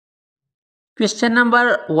Question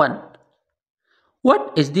number 1.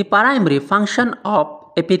 What is the primary function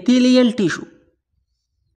of epithelial tissue?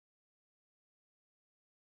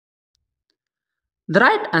 The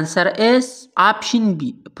right answer is option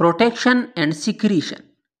B, protection and secretion.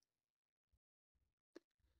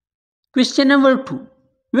 Question number 2.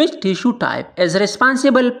 Which tissue type is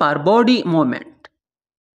responsible for body movement?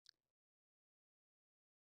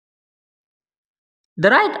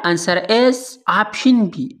 The right answer is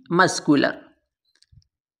option B, muscular.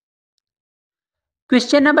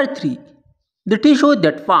 Question number 3. The tissue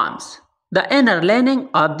that forms the inner lining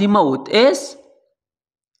of the mouth is?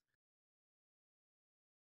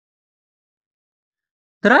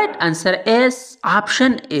 The right answer is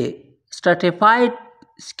option A, stratified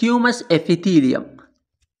squamous epithelium.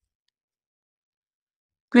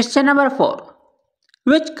 Question number 4.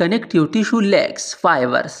 Which connective tissue lacks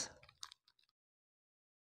fibers?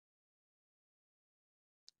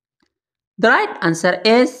 The right answer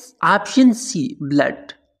is option C,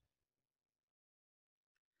 blood.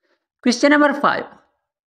 Question number 5.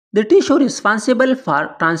 The tissue responsible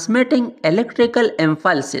for transmitting electrical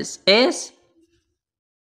impulses is?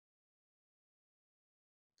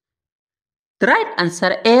 The right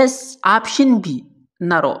answer is option B,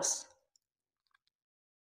 nerves.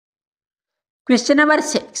 Question number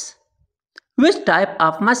 6. Which type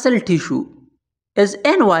of muscle tissue is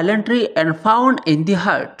involuntary and found in the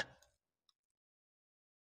heart?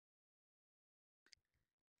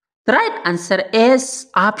 The right answer is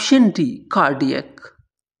option D, cardiac.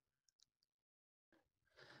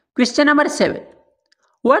 Question number 7.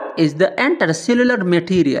 What is the intercellular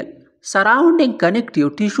material surrounding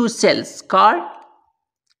connective tissue cells called?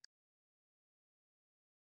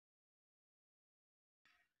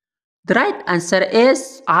 The right answer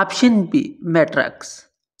is option B, matrix.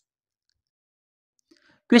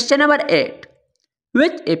 Question number 8.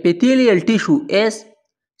 Which epithelial tissue is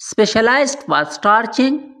specialized for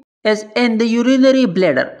starching is in the urinary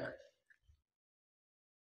bladder?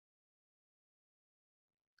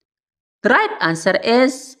 The right answer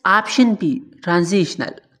is option B,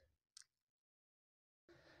 transitional.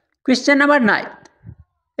 Question number 9.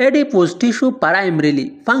 Adipose tissue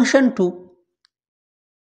primarily function to?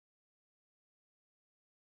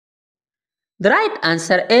 The right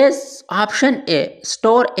answer is option A,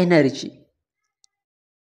 store energy.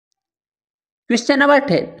 Question number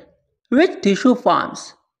 10. Which tissue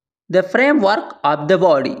forms the framework of the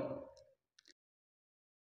body?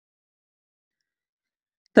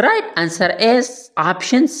 The right answer is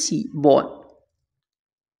option C, bone.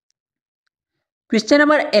 Question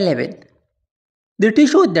number 11. The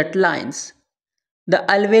tissue that lines the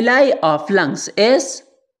alveoli of lungs is?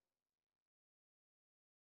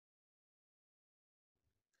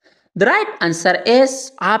 The right answer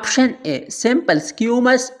is option A, simple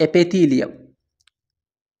squamous epithelium.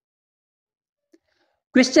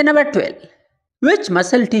 Question number 12. Which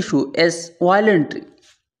muscle tissue is voluntary?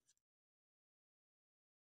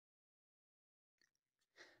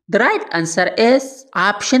 The right answer is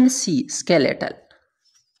option C, skeletal.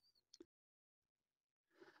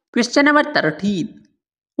 Question number 13.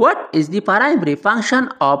 What is the primary function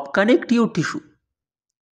of connective tissue?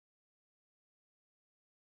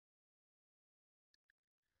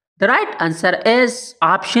 The right answer is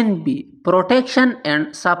option B, protection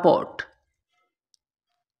and support.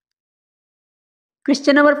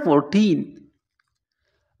 Question number 14.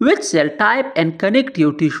 Which cell type and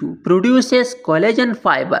connective tissue produces collagen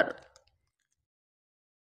fiber?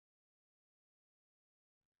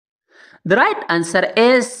 The right answer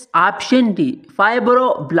is option D,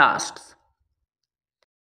 fibroblasts.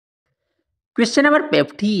 Question number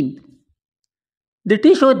 15. The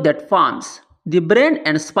tissue that forms the brain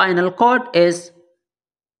and spinal cord is?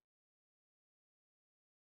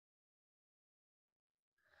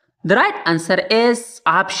 The right answer is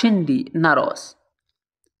option D, nerves.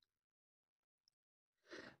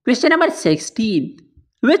 Question number 16.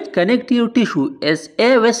 Which connective tissue is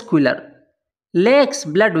avascular, lacks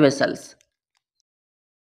blood vessels?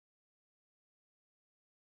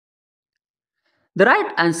 The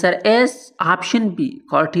right answer is option B,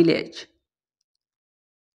 cartilage.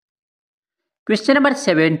 Question number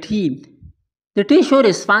 17. The tissue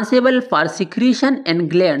responsible for secretion in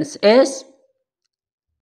glands is?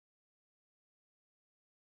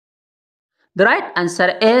 The right answer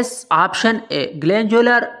is option A,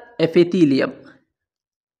 glandular epithelium.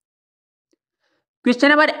 Question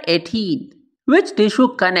number 18. Which tissue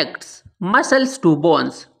connects muscles to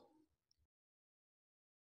bones?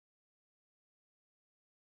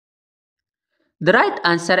 The right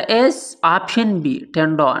answer is option B,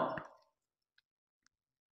 tendon.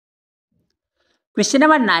 Question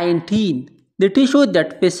number 19. the tissue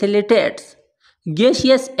that facilitates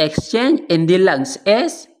gaseous exchange in the lungs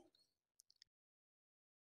is?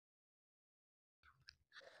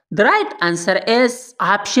 The right answer is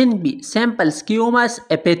option B, simple squamous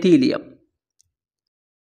epithelium.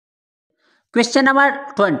 Question number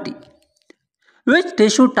 20. Which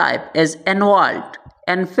tissue type is involved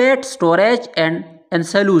in fat storage and in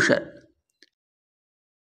solution?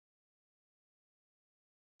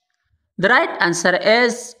 The right answer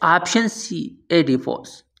is option C,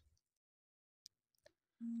 adipose.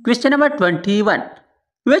 Question number 21.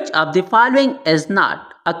 Which of the following is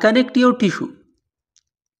not a connective tissue?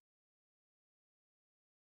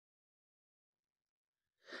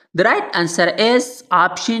 The right answer is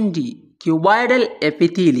option D, cuboidal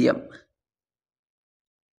epithelium.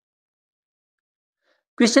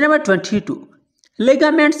 Question number 22.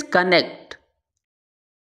 Ligaments connect.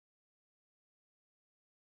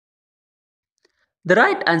 The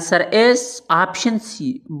right answer is option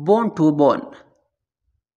C, bone to bone.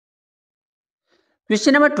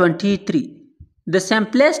 Question number 23. The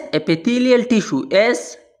simplest epithelial tissue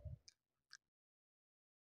is?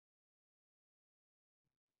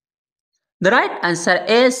 The right answer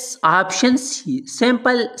is option C,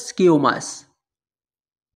 simple squamous.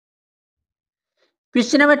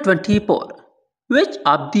 Question number 24. Which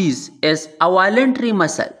of these is a voluntary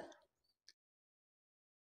muscle?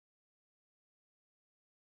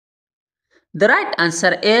 The right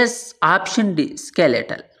answer is option D,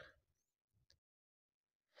 skeletal.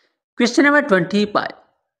 Question number 25.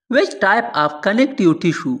 Which type of connective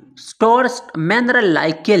tissue stores mineral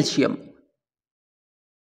like calcium?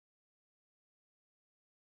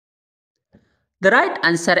 The right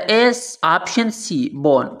answer is option C,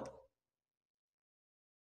 bone.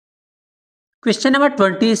 Question number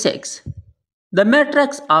 26. The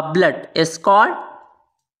matrix of blood is called?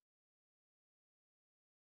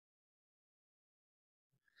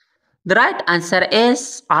 The right answer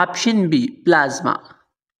is option B, plasma.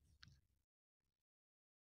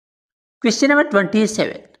 Question number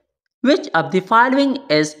 27. Which of the following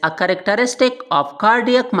is a characteristic of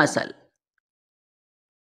cardiac muscle?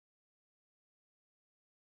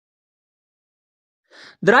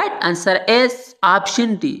 The right answer is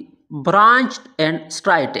option D, branched and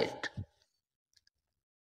striated.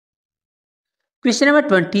 Question number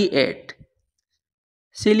 28.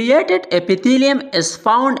 Ciliated epithelium is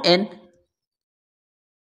found in?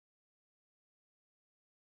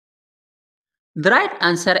 The right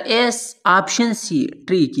answer is option C,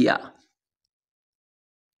 trachea.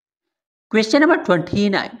 Question number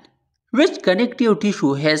 29. Which connective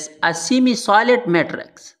tissue has a semi-solid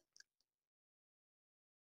matrix?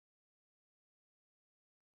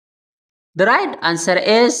 The right answer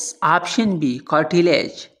is option B,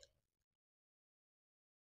 cartilage.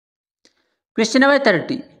 Question number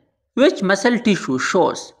 30. Which muscle tissue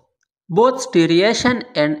shows both striation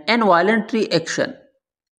and involuntary action?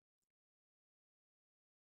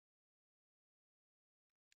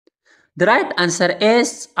 The right answer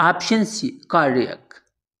is option C, cardiac.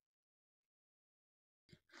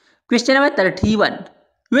 Question number 31.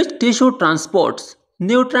 Which tissue transports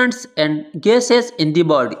nutrients and gases in the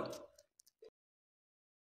body?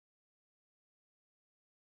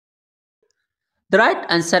 The right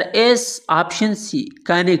answer is option C,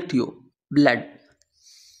 connective, blood.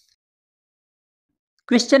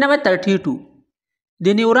 Question number 32.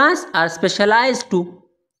 The neurons are specialized to?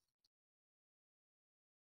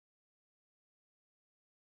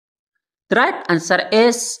 The right answer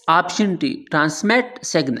is option D, transmit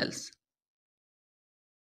signals.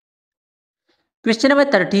 Question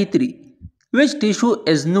number 33. Which tissue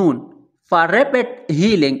is known for rapid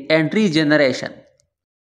healing and regeneration?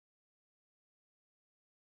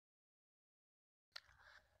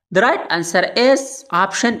 The right answer is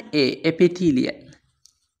option A, epithelial.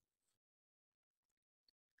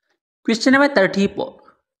 Question number 34.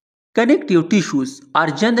 Connective tissues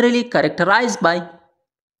are generally characterized by?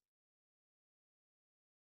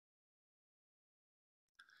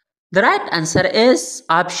 The right answer is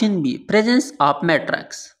option B, presence of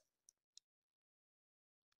matrix.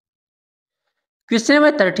 Question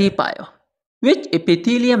number 35. Which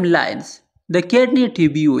epithelium lines the kidney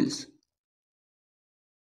tubules?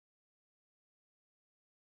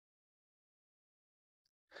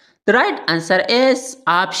 The right answer is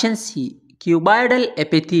option C, cuboidal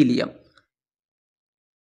epithelium.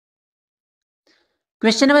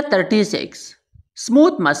 Question number 36.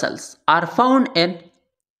 Smooth muscles are found in?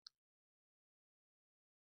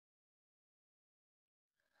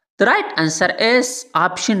 The right answer is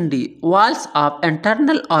option D, walls of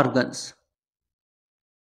internal organs.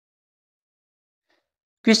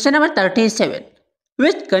 Question number 37.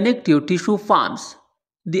 Which connective tissue forms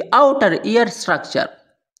the outer ear structure?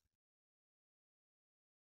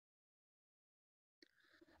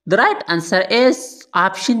 The right answer is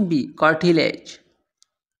option B, cartilage.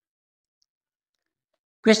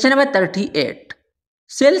 Question number 38.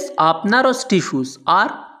 Cells of nervous tissues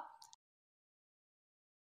are?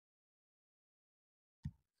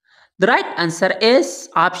 The right answer is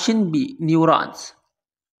option B, neurons.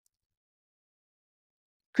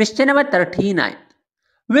 Question number 39.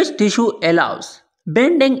 Which tissue allows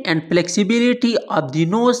bending and flexibility of the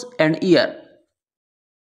nose and ear?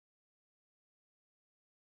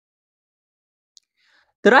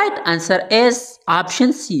 The right answer is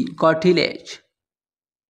option C, cartilage.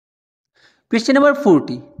 Question number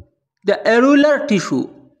 40. The areolar tissue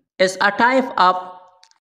is a type of?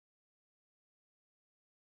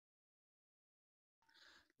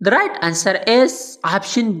 The right answer is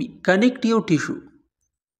option B, connective tissue.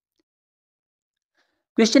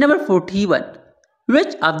 Question number 41.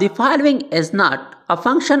 Which of the following is not a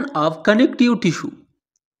function of connective tissue?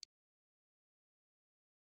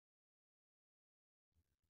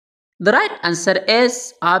 The right answer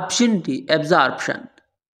is option D, absorption.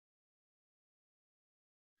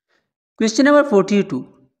 Question number 42.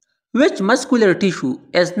 Which muscular tissue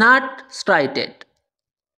is not striated?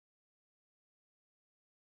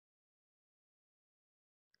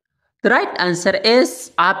 The right answer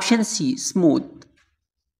is option C, smooth.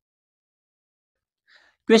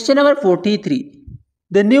 Question number 43.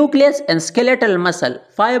 The nucleus and skeletal muscle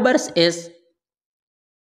fibers is?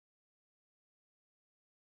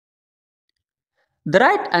 The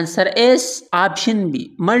right answer is option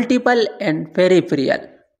B, multiple and peripheral.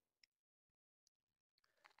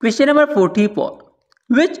 Question number 44.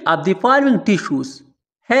 Which of the following tissues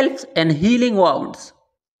helps in healing wounds?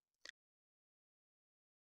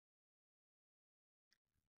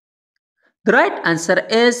 The right answer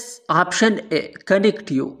is option A,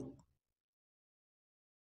 connective.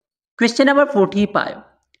 Question number 45.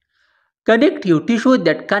 Connective tissue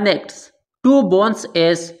that connects two bones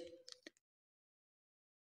is?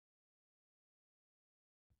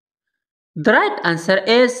 The right answer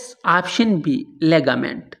is option B,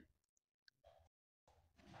 ligament.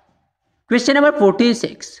 Question number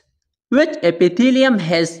 46. Which epithelium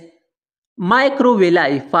has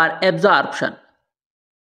microvilli for absorption?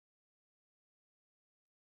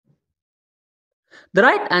 The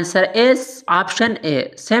right answer is option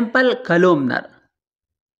A, simple columnar.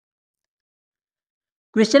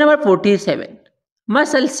 Question number 47.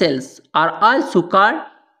 Muscle cells are also called?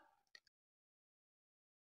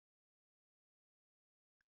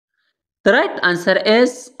 The right answer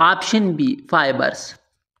is option B, fibers.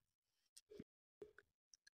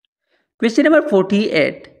 Question number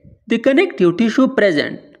 48. The connective tissue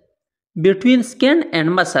present between skin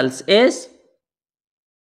and muscles is?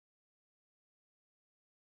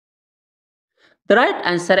 The right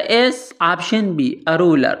answer is option B,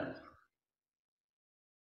 areolar.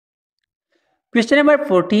 Question number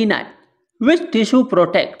 49. Which tissue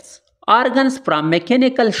protects organs from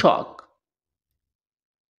mechanical shock?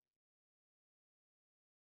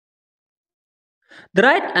 The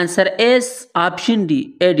right answer is option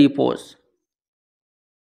D, adipose.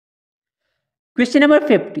 Question number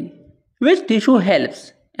 50. Which tissue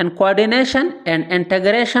helps in coordination and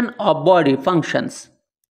integration of body functions?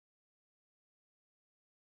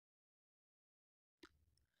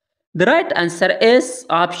 The right answer is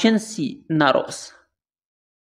option C, nerves.